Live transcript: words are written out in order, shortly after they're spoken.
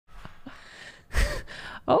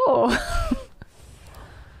Oh.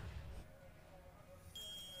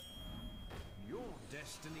 Your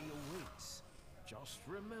destiny awaits. Just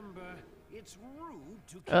remember, it's rude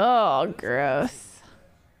to keep Oh, gross.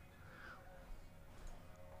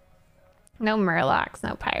 No murlocs,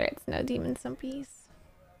 no pirates, no demon zombies.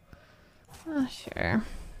 Oh, sure.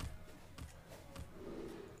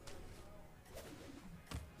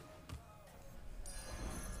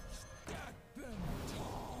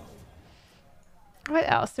 What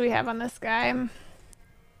else do we have on this guy?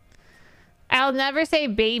 I'll never say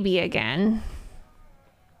baby again.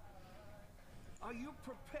 Are you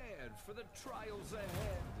prepared for the trials ahead?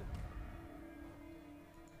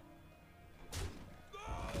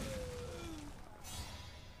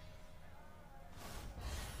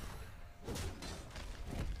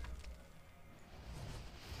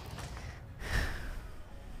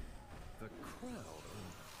 The crowd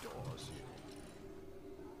adores you.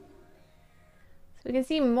 So we can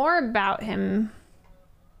see more about him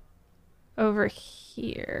over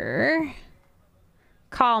here.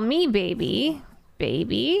 Call me baby.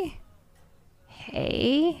 Baby.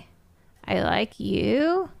 Hey. I like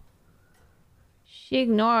you. She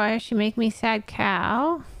ignores. She make me sad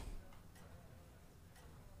cow.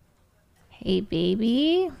 Hey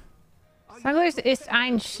baby. Sunglitters ist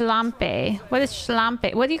ein Schlampe. What is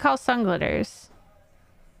Schlampe? What do you call sunglitters?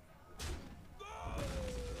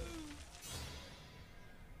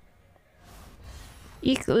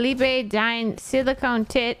 Ich liebe dein silicone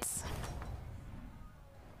tits.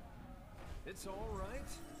 It's all right.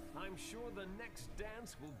 I'm sure the next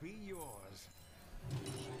dance will be yours.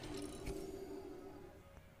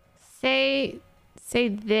 Say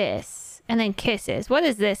this and then kisses. What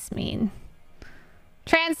does this mean?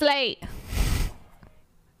 Translate.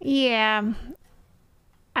 Yeah.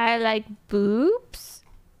 I like boobs.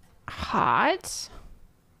 Hot.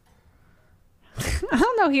 I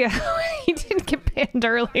don't know. He didn't get banned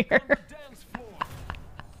earlier.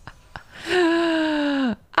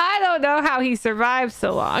 I don't know how he survived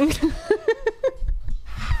so long.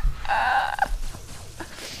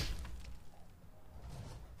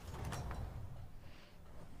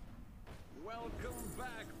 Welcome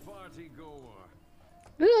back, party goer.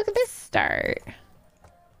 Ooh, look at this start.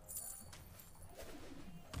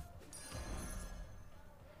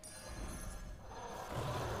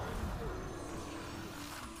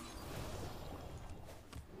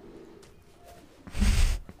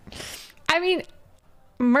 I mean,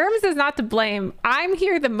 Merms is not to blame. I'm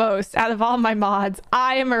here the most out of all my mods.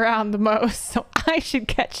 I am around the most, so I should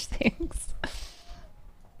catch things.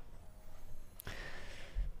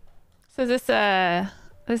 So this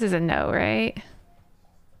is a no, right?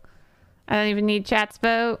 I don't even need chat's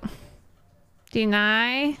vote.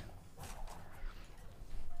 Deny.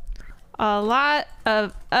 A lot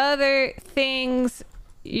of other things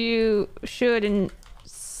you shouldn't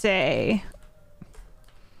say.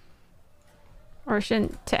 Or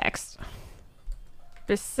shouldn't text.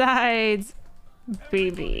 Besides,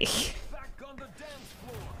 baby. Back on the dance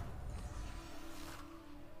floor.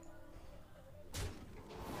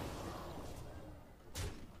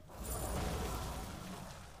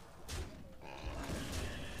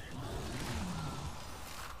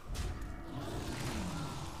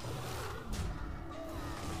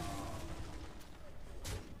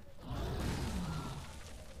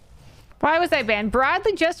 Why was I banned?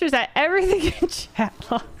 Broadly gestures at everything in chat.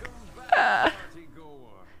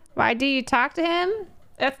 Why do you talk to him?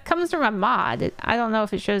 That comes from a mod. I don't know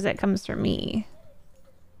if it shows that comes from me.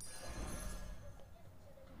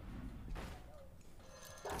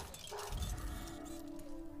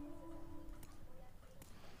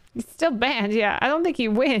 He's still banned, yeah. I don't think he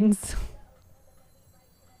wins.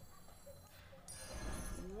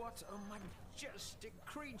 What a majestic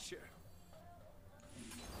creature.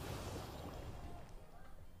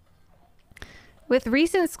 With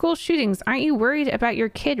recent school shootings, aren't you worried about your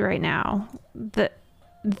kid right now? The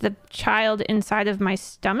child inside of my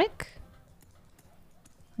stomach?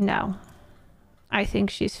 No. I think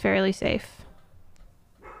she's fairly safe.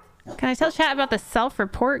 Can I tell chat about the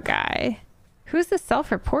self-report guy? Who's the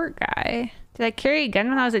self-report guy? Did I carry a gun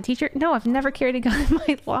when I was a teacher? No, I've never carried a gun in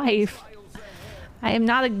my life. I am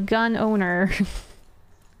not a gun owner.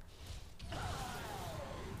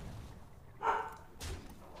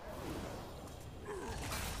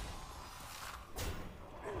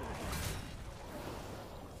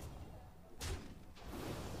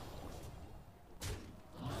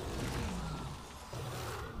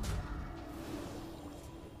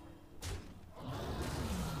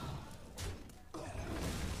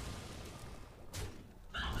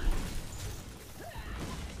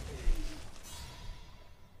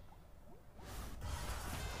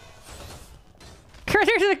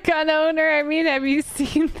 Carter's a gun owner. I mean, have you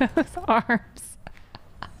seen those arms?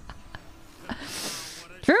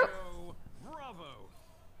 True.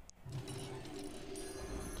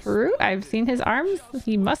 True. I've seen his arms.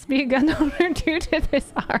 He must be a gun owner due to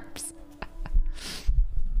his arms.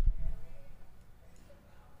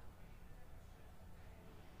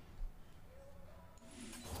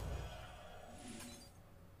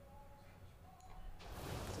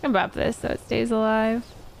 About this so it stays alive.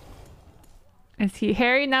 Is he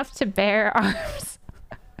hairy enough to bear arms?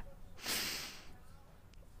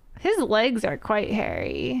 His legs are quite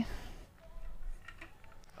hairy.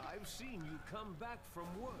 I've seen you come back from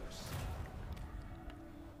worse.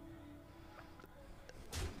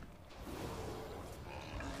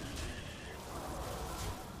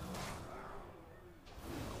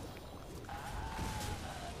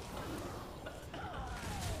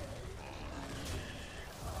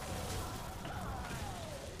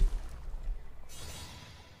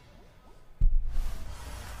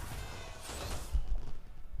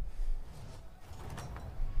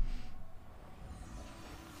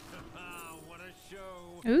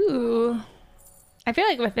 Ooh. I feel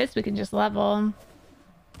like with this we can just level.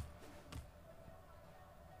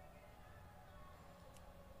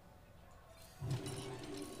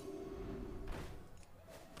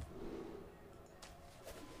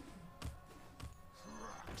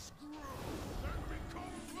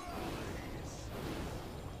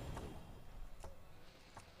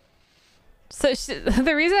 So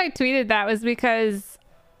the reason I tweeted that was because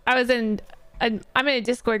I was I'm in a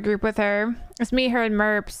Discord group with her. It's me, her, and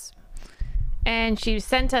Merps. And she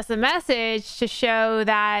sent us a message to show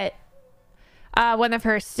that one of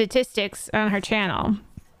her statistics on her channel.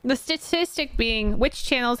 The statistic being which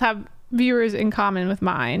channels have viewers in common with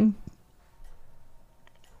mine.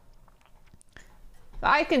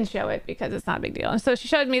 I can show it because it's not a big deal. And so she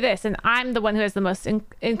showed me this, and I'm the one who has the most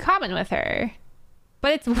in common with her.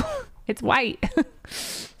 But it's white.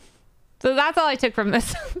 So that's all I took from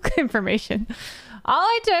this information. All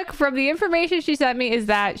I took from the information she sent me is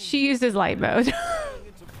that she uses light mode.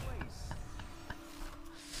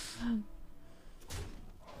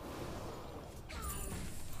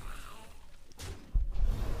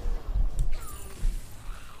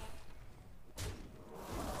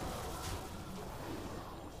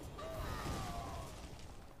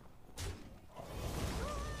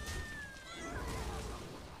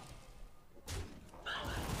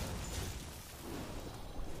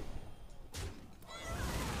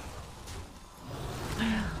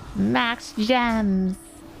 Max gems.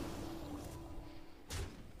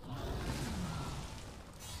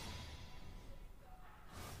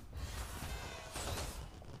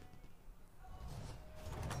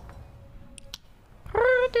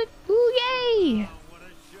 Ooh, yay!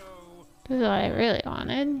 This is what I really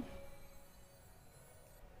wanted.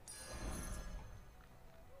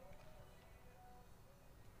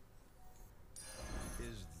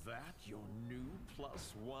 Is that your new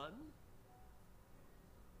 +1?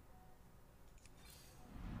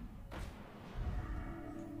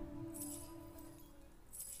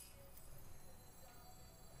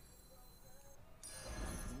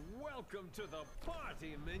 Welcome to the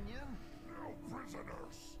party, minion. No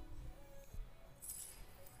prisoners.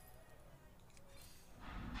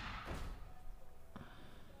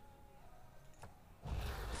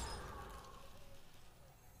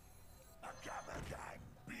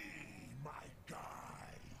 Be my guy.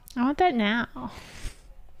 I want that now.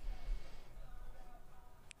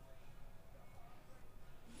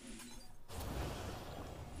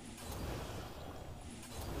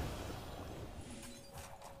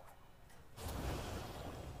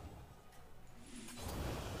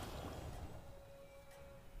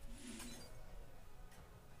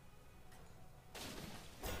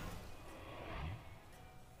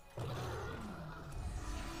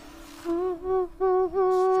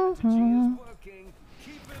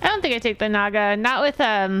 I don't think I take the Naga. Not with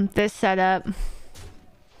this setup.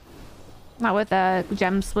 Not with a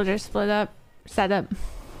gem splitter setup.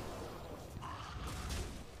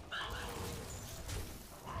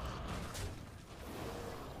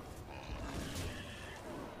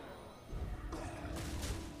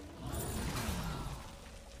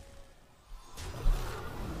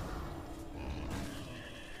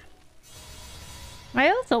 My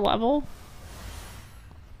health's a level.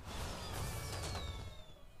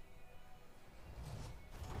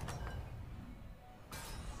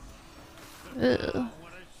 Ugh.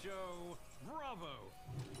 What a show. Bravo.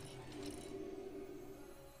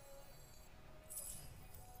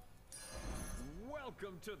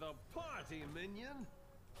 Welcome to the party, minion.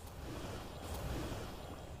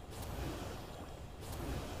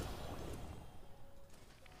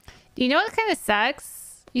 You know what kind of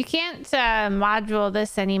sucks? You can't module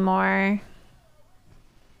this anymore.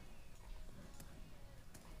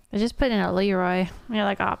 I just put in a Leroy. You're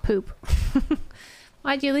like, oh, poop.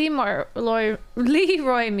 Why'd you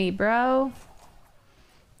Leroy me, bro?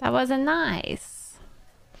 That wasn't nice.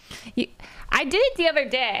 I did it the other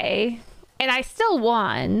day, and I still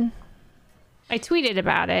won. I tweeted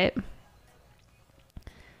about it.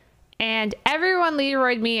 And everyone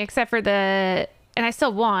Leroyed me except for the... And I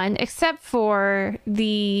still won, except for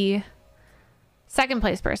the second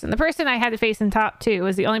place person. The person I had to face in top 2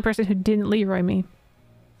 was the only person who didn't Leroy me.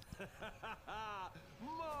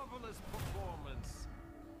 Marvelous performance.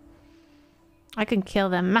 I can kill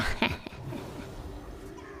them.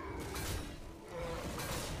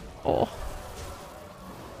 Oh.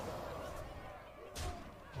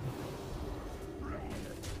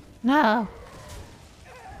 No.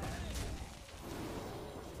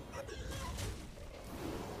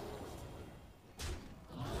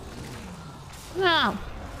 No.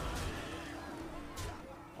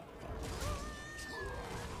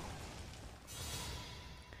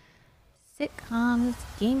 Sitcoms,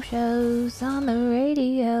 game shows on the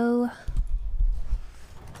radio.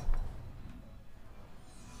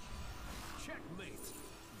 Checkmate.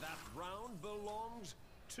 That round belongs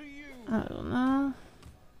to you. I don't know.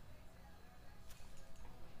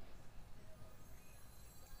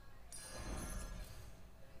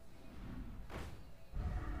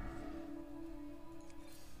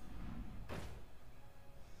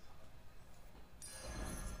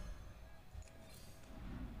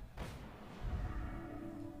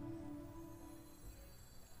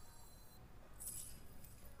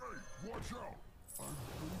 Watch out! I'm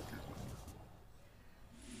thinking.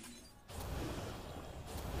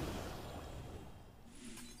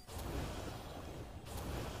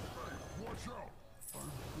 Hey, watch out! I'm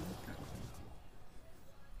thinking.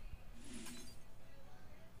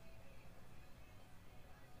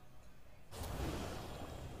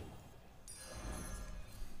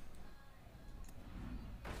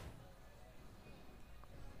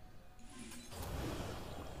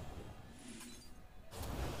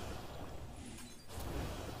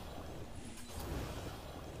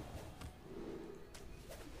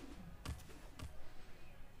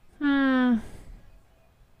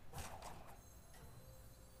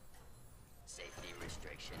 Safety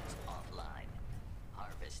restrictions offline.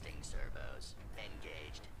 Harvesting servos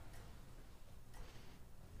engaged.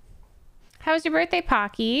 How was your birthday,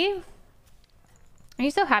 Pocky? Are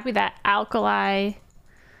you so happy that Alkali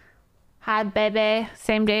had baby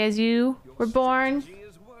same day as you were born? Strategy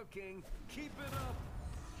is working. Keep it up.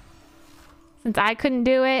 Since I couldn't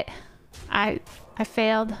do it, I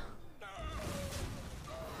failed.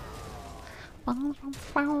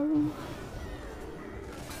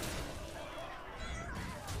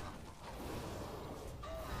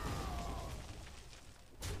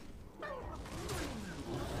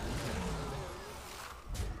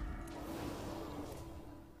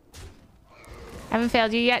 Haven't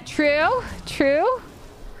failed you yet. True. True.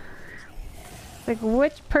 Like,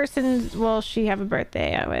 which person will she have a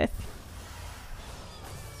birthday with?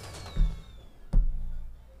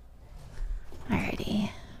 Alrighty.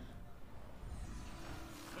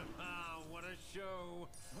 What a show.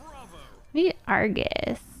 Bravo. Meet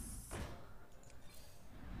Argus.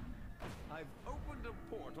 I've opened a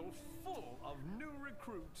portal full of new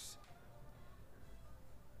recruits.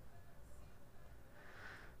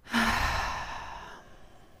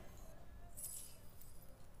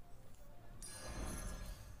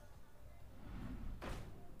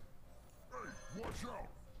 Watch out!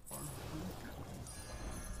 I'm thinking.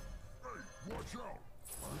 Hey, watch out!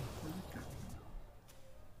 I'm thinking.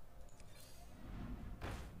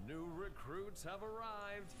 New recruits have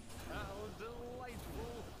arrived. How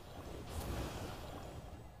delightful!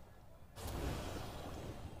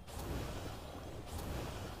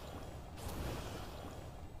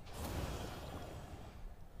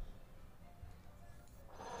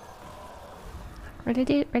 Ready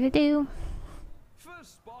to do.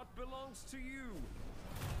 First spot belongs to you.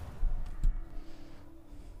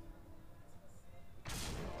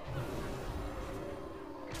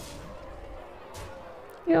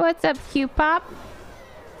 Yo, what's up, Q-Pop?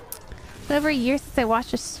 It's over a year since I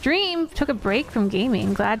watched a stream. Took a break from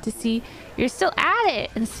gaming. Glad to see you're still at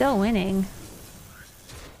it and still winning.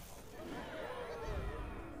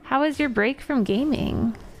 How was your break from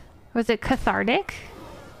gaming? Was it cathartic?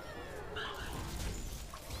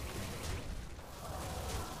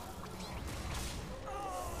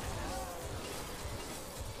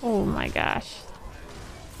 Oh my gosh.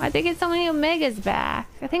 Why'd they get so many Omegas back?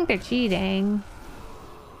 I think they're cheating.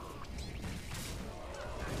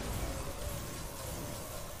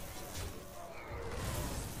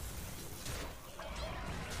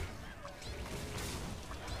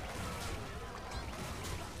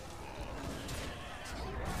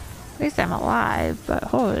 At least I'm alive, but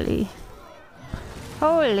holy.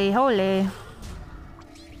 Holy, holy.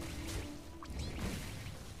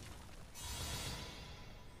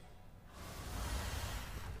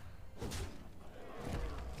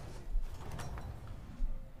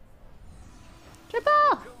 Triple!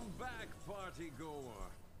 Come back, party goer.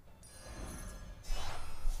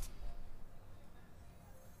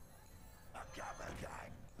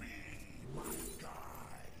 Be my guide.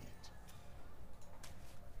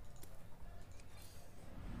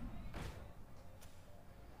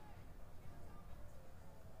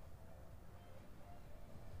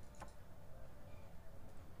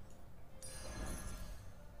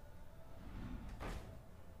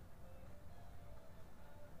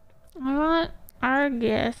 I want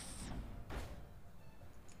Argus.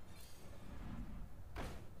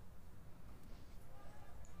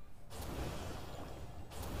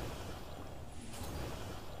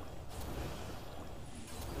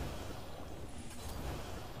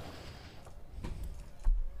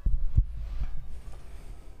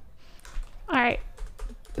 Alright.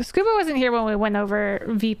 Scuba wasn't here when we went over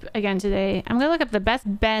Veep again today. I'm gonna look up the best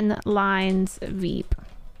Ben lines Veep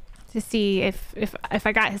to see if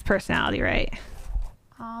I got his personality right.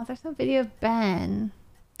 Oh, there's no video of Ben.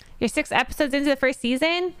 You're 6 episodes into the first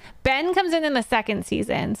season. Ben comes in the second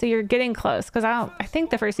season, so you're getting close. Because I think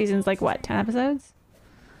the first season's like what, 10 episodes?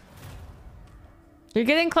 You're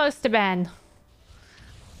getting close to Ben.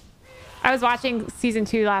 I was watching season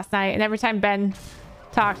 2 last night, and every time Ben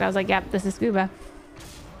talked, I was like, "Yep, this is Scuba."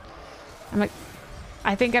 I'm like,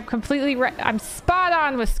 I think I'm completely right. I'm spot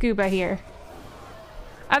on with Scuba here.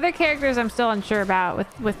 Other characters I'm still unsure about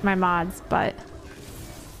with my mods, but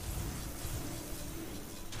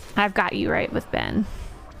I've got you right with Ben.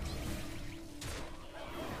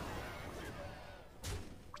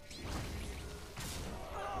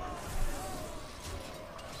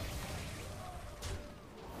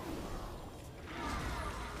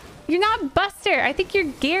 You're not Buster. I think you're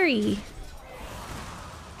Gary.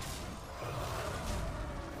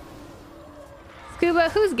 Scuba,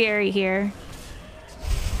 who's Gary here?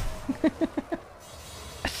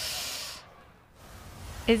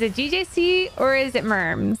 Is it GJC or is it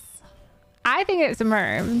Merms? I think it's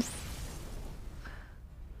Merms.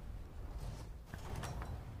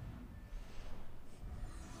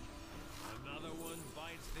 Another one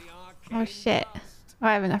bites the Oh arcane shit. dust. Oh,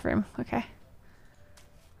 I have enough room. Okay.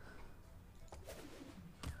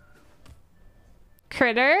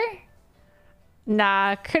 Critter?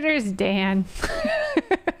 Nah, Critter's Dan.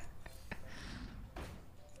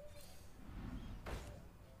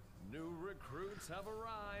 New recruits have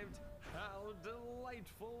arrived. How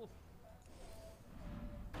delightful.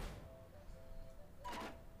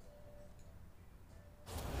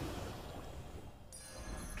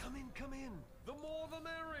 Come in, come in. The more the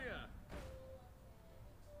merrier.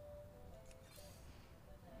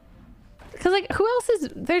 Because, like, who else is...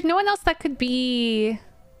 There's no one else that could be...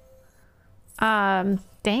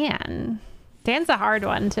 Dan. Dan's a hard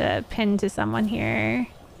one to pin to someone here.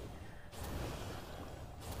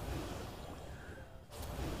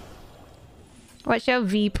 What show?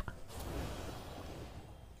 Veep.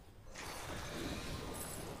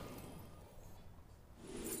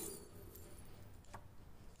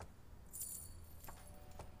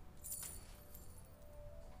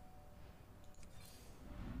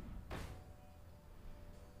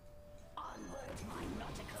 Onward, my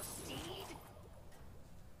nautical steed.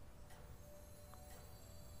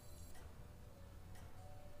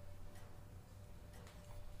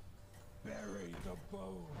 Bury the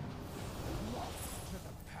bone. Walk to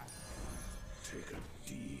the path. Take a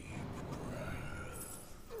deep breath.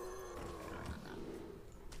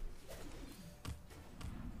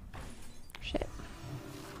 Shit.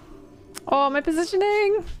 Oh, my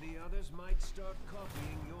positioning! The others might start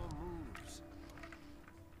copying your moves.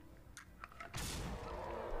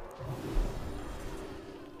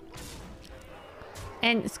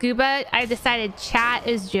 And Scuba, I decided chat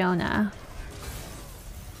is Jonah.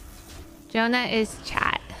 Jonah is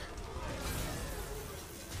chat.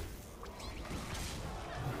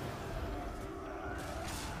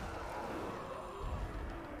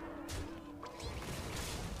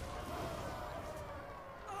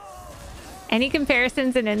 Any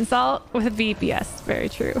comparisons an insult with Veep? Yes, very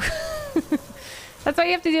true. That's why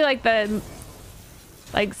you have to do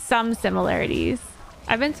like some similarities.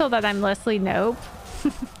 I've been told that I'm Leslie Nope.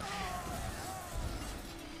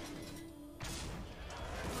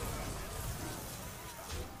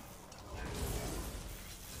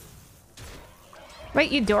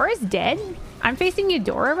 Wait, Eudora's dead? I'm facing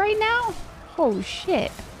Eudora right now? Oh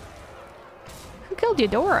shit. Who killed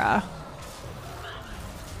Eudora?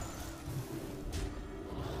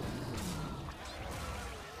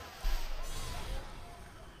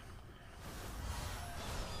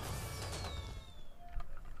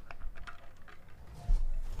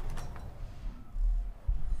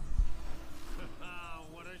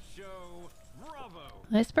 Bravo.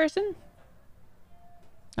 This person?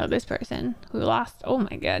 Oh, this person who lost. Oh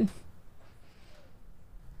my god.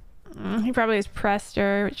 He probably has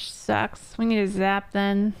Prester, which sucks. We need to zap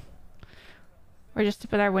then. Or just to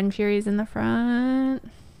put our Wind Furies in the front.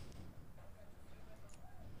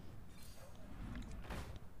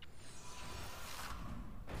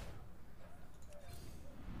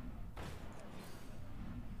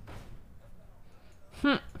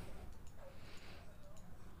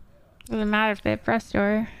 Doesn't matter if they have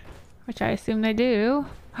Prestor, which I assume they do.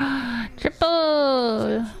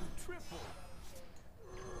 Triple!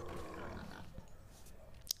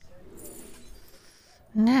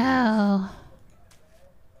 No.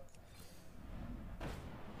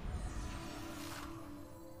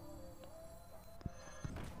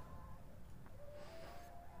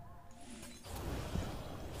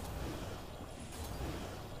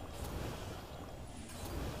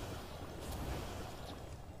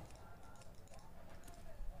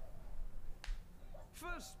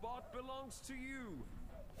 First spot belongs to you.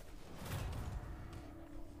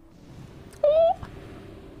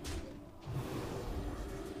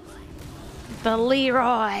 The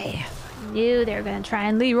Leroy. Knew they were gonna try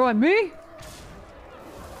and Leroy me.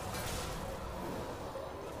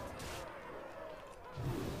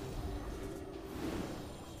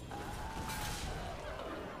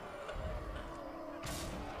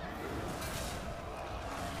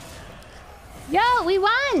 Yo, we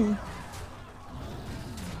won!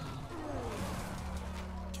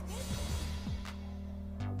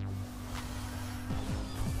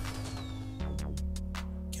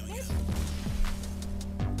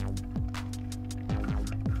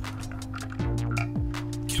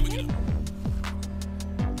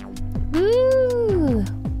 Woo!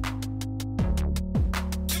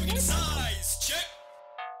 Size check.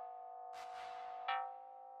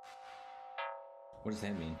 What does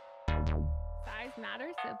that mean? Size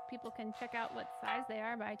matters, so people can check out what size they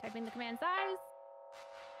are by typing the command size.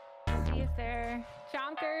 See if they're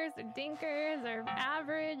chonkers or dinkers or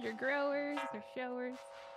average or growers or showers.